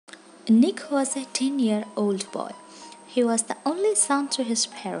Nick was a 10-year-old boy. He was the only son to his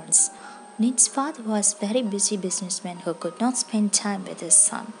parents. Nick's father was a very busy businessman who could not spend time with his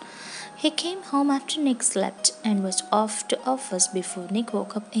son. He came home after Nick slept and was off to office before Nick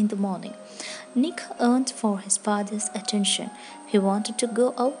woke up in the morning. Nick yearned for his father's attention. He wanted to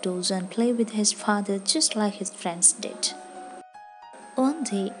go outdoors and play with his father just like his friends did. One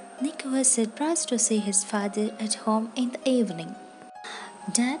day, Nick was surprised to see his father at home in the evening.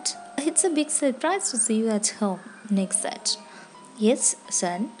 Dad, it's a big surprise to see you at home, Nick said. Yes,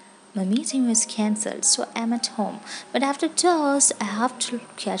 son. My meeting was cancelled, so I'm at home. But after 2 hours, I have to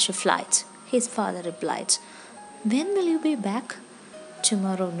catch a flight, his father replied. When will you be back?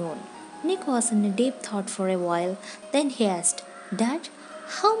 Tomorrow noon. Nick was in a deep thought for a while. Then he asked, Dad,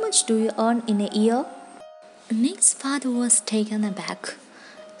 how much do you earn in a year? Nick's father was taken aback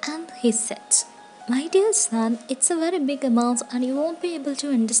and he said, My dear son, it's a very big amount and you won't be able to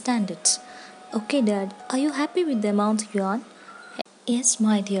understand it. Okay, Dad, are you happy with the amount you earn? Yes,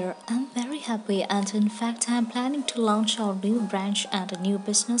 my dear, I'm very happy, and in fact, I'm planning to launch our new branch and a new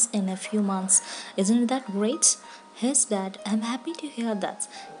business in a few months. Isn't that great? Yes, Dad, I'm happy to hear that.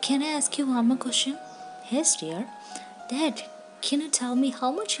 Can I ask you one more question? Yes, dear. Dad, can you tell me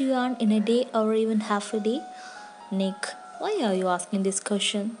how much you earn in a day or even half a day? Nick, why are you asking this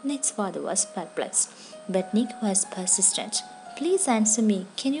question? Nick's father was perplexed, but Nick was persistent. Please answer me.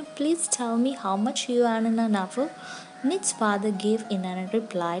 Can you please tell me how much you earn in an hour? Nick's father gave in and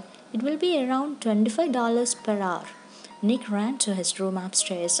replied, It will be around $25 per hour. Nick ran to his room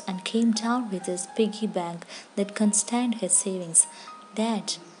upstairs and came down with his piggy bank that contained his savings.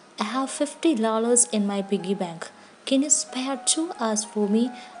 Dad, I have $50 in my piggy bank. Can you spare 2 hours for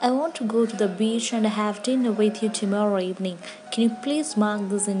me? I want to go to the beach and have dinner with you tomorrow evening. Can you please mark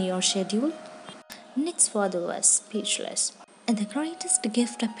this in your schedule? Nick's father was speechless. And the greatest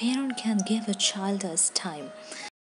gift a parent can give a child is time.